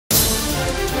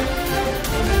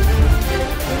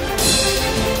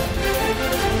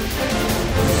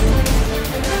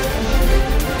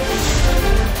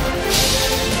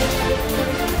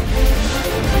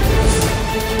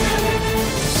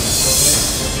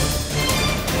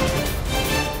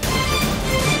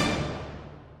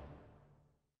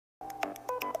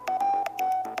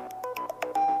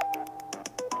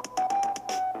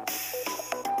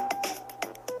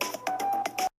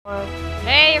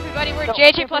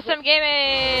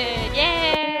JJplusMGaming!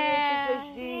 Yeah!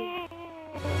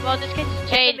 Well, in this case,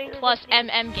 it's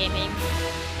JJplusMGaming.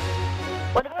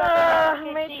 What about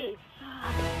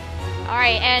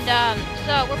Alright, and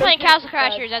so we're playing Castle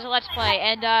Crashers as a Let's Play,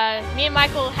 and me and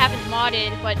Michael haven't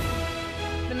modded, but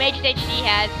the matroixhd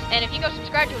has, and if you go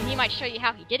subscribe to him, he might show you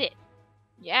how he did it.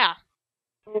 Yeah.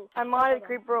 I modded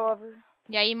Creeper over.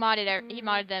 Yeah, he modded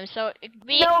them, so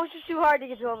No, it's just too hard to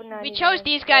get to over 90. we chose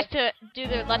these guys to do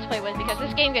the Let's Play with, because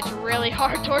this game gets really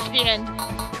hard towards the end.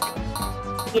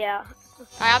 Yeah.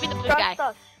 Alright, I'll be the blue guy. Trust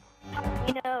us.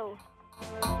 You know.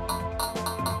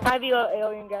 I'll be the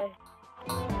alien guy.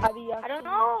 I don't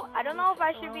know if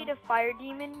I should be the fire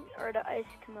demon or the ice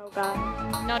camo guy.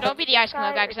 No, don't be the ice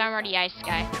camo guy, because I'm already the ice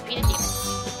guy. Be the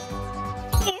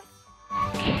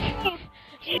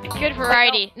demon. Good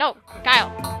variety. No,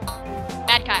 Kyle.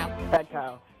 Bad Kyle. Bad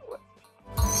Kyle.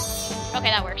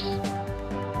 Okay, that works.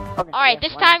 Okay, Alright, yeah,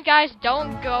 this time, guys,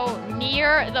 don't go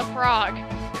near the frog.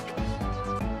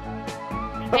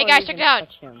 Hey guys, check it out.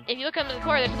 If you look under the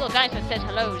corner, there's a little dinosaur that says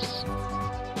hellos.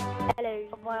 Hello.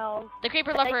 Well, The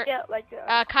creeper lover, like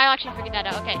Kyle actually figured that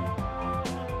out. Okay.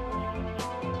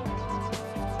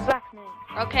 black man.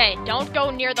 Okay, don't go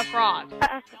near the frog.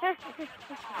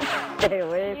 Stay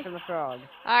away from the frog.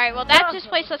 Alright, well that's this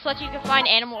place that lets you can find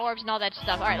animal orbs and all that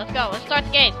stuff. Alright, let's go. Let's start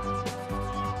the game.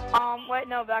 Wait,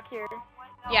 no, back here.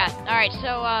 Yeah, alright,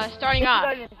 so starting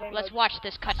off, let's watch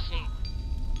this cutscene.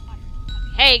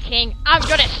 Hey King, I'm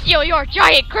gonna steal your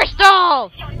giant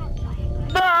crystal!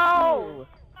 No!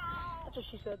 That's what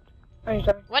she said. Oh,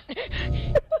 sorry. What?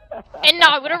 And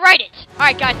now I'm gonna write it!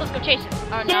 Alright guys, let's go chase him.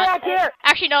 Oh, no.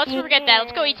 Actually, no, let's forget that.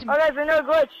 Let's go eat some. Alright, there's no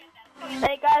glitch.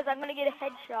 Hey guys, I'm gonna get a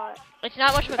headshot. It's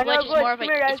not much of a I know, glitch,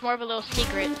 glitch. it's more of a little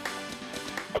secret.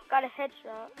 Got a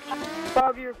headshot.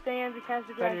 Bob, your fans are kind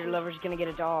of Predator lover's gonna get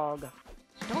a dog.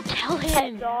 Don't tell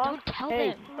him! Don't tell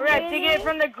him! We're gonna dig it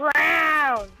from the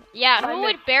ground! Yeah, who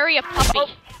would bury a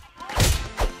puppy?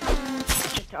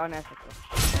 It's just unethical.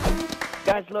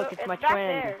 Guys, look, it's my back twin.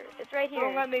 There. It's right here.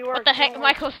 Don't let me work. What the heck,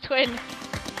 Michael's twin?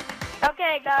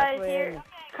 Okay, guys, My here. twin.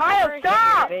 Kyle,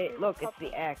 stop! Look, it's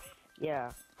the X.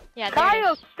 Yeah. Yeah, there Kyle,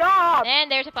 it is. stop! And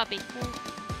there's a puppy.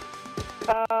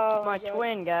 Oh, my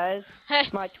twin, guys.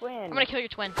 It's my twin. I'm gonna kill your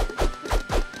twin.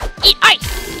 Eat ice!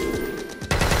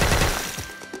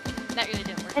 That really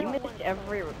didn't work. You missed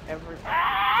every.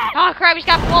 Oh crap, he's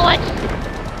got bullets!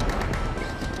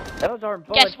 Those are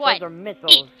bullets. Guess what? Those are missiles.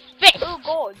 Eat fist! Ooh,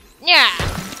 gold. Yeah!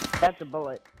 That's a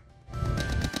bullet. And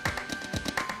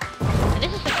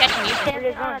this is the catching you.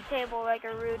 Standing on a table like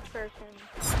a rude person.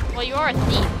 Well, you are a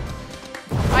thief.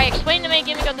 Alright, explain the main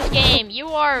gimmick of this game. You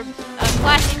are a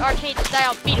classic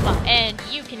arcade-style beat-em-up, and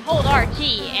you can hold RT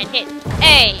and hit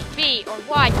A, B, or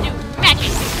Y to do magic.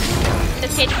 In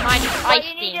this case, mine is ice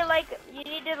you themed.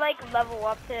 need to level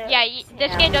up to. Yeah,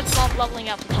 this game does involve leveling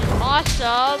up, which is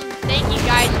awesome. Thank you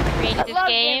guys for creating this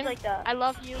game. Like that. I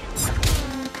love you.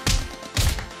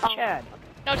 Chad.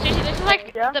 No, seriously, this is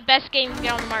like the best game you can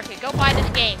get on the market. Go buy this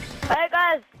game. Hey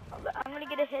guys, I'm gonna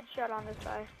get a headshot on this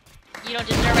guy. You don't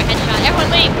deserve a headshot. Everyone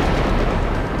leave!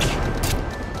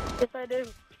 Yes, I do.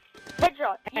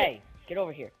 Headshot. Hey, get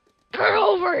over here. Get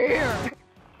over here!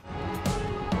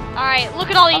 Alright, look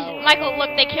at all these. Michael, look,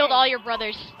 they killed all your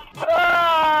brothers.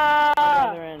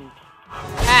 Other end.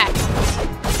 Ah.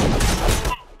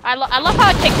 I love how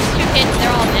it takes 2 hits and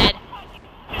they're all dead.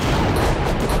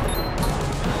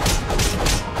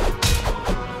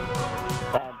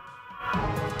 Bad.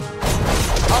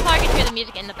 I love how I can hear the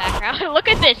music in the background. Look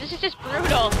at this. This is just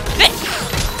brutal. Spit!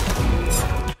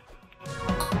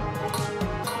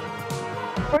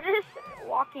 We're just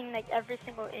walking like every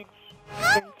single inch.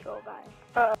 Kill guy.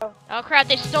 Uh-oh. Oh crap,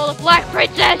 they stole the Black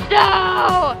Princess!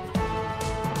 No!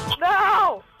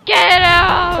 No! Get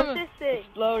What's him! this thing?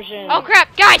 Explosion. Oh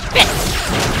crap, guys, spit!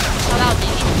 Oh, that was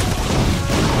easy.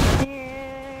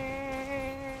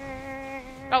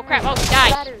 Oh crap, oh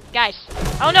guys.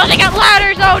 Oh no, they got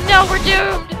ladders! Oh no, we're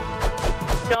doomed!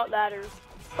 Not ladders.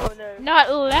 Oh no. Not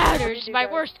ladders, my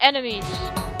worst enemies.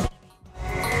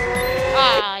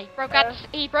 Ah,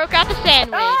 he broke out the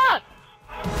sandwich. Ah!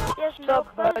 Yes, no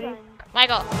buddy.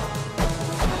 Michael,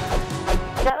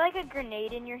 Is that like a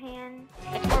grenade in your hand?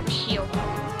 it's more of a shield.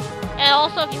 And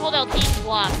also, if you hold LT, you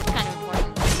block. It's kind of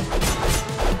important.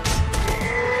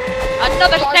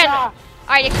 Another sandwich!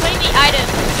 Alright, explain the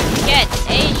items. You get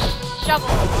a shovel.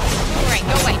 Alright,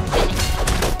 go away. Busy.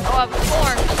 Oh, a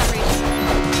horn for some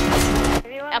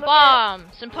reason. A bomb,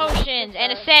 some potions,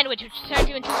 and a sandwich, which turns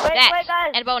you into that.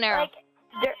 Guys, and a bow and arrow.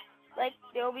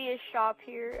 There'll be a shop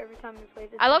here every time we play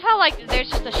this. I love how, like, there's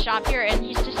just a shop here, and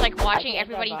he's just, like, watching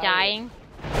everybody dying.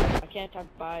 I can't I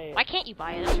buy it? Why can't you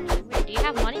buy it? That's really weird. Do you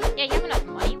have money? Yeah, you have enough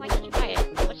money. Why can't you buy it?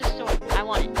 What's this sword? I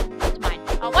want it. It's mine.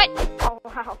 Oh, what? Oh,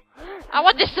 wow. I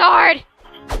want this sword!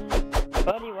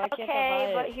 Buddy, why can't I buy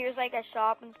Okay, it? but here's like a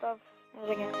shop and stuff.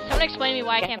 Someone explain to me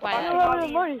why I can't buy I don't that. have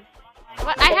any money.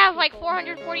 What? I have like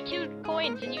 442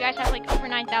 coins, and you guys have like over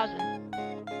 9,000.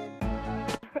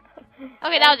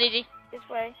 Okay, that was easy. This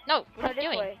way. No, what No, are you this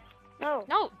doing? way. No.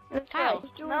 No, This Kyle. way.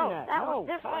 Who's doing No, that? that No, one.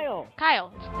 This one. Kyle. Kyle,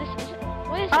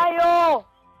 what is it? Kyle!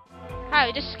 Kyle,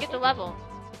 you just skipped a level.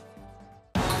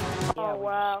 Yeah, Oh, we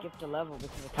wow. just skipped a level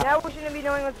because of Now we shouldn't be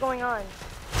knowing what's going on.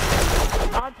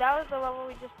 That was the level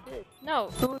we just did. No,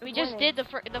 Who's we just winning? did the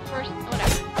first,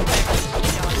 whatever.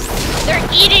 They're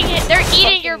eating it. They're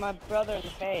eating your. my brother in the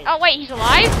face. Oh wait, he's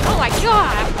alive? Oh my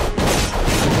god!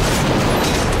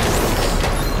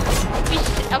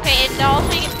 Okay, and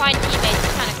also you can find teammates.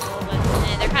 It's kind of cool, but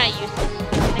they're kind of useless.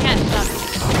 They kind of suck.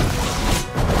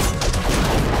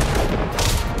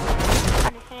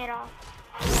 Cut his head off.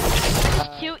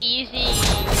 It's too easy.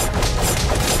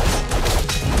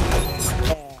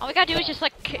 All we gotta do is just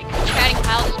like chatting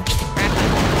Kyle, just beat the crap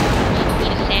out of him.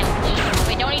 Eat a sandwich.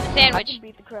 Wait, don't eat the I sandwich. can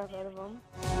beat the crap out of him.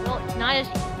 Well, it's not as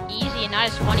easy and not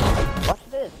as funny. What's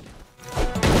this? I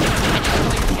just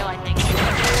stole your kill, I think.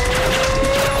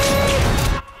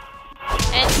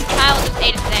 And Kyle just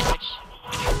ate a sandwich.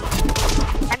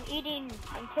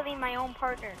 I'm killing my own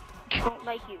partner. I don't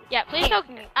like you. Yeah, please don't.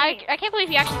 I can't believe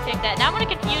you actually picked that. Now I'm gonna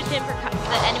confuse him for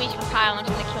the enemies for Kyle, and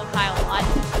I'm just gonna kill Kyle a lot.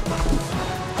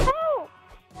 No!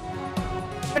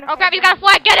 Oh crap, he's got a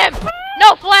flag! Get him!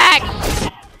 No flags!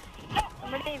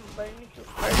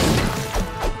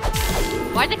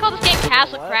 Why'd they call this game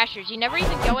Castle What? Crashers? You never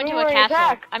even go into a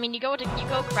castle. I mean, you go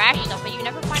crash stuff, but you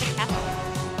never find a castle.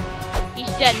 He's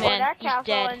dead, Well, man. that He's castle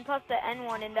dead. and plus the N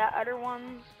one and that other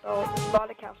one. So a lot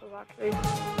of castles actually.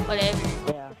 Whatever.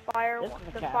 Yeah. The fire This one. is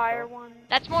a The castle. fire one.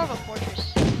 That's more of a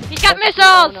fortress. He's got Epically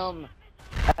missiles! own him.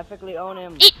 Epically own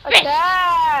him. Eat fish!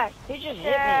 Attack! He just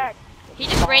Attack! hit He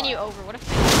just ran you over. What a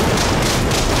fish.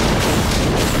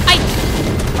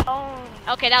 Oh,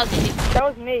 Okay, that was easy. that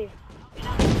was me.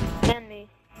 And me.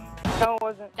 No, it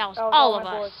wasn't. That was That was all all of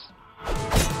my us.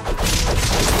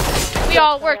 We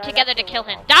all worked together to kill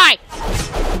him. Die!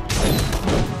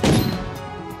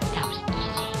 That was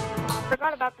easy.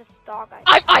 Forgot about this dog.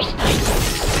 I'm Ice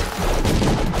Knight!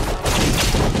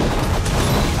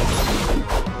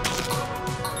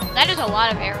 That is a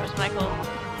lot of arrows, Michael.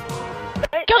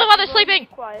 Kill them while they're sleeping!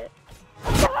 Quiet.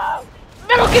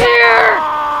 Metal Gear!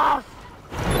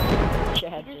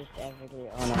 Chad just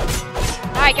epically own him.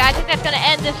 Alright guys, I think that's gonna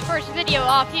end this first video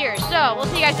off here. So, we'll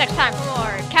see you guys next time for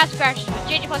more Castle Crashers with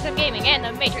JJplusMGaming and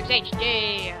the Matrix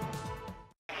HD.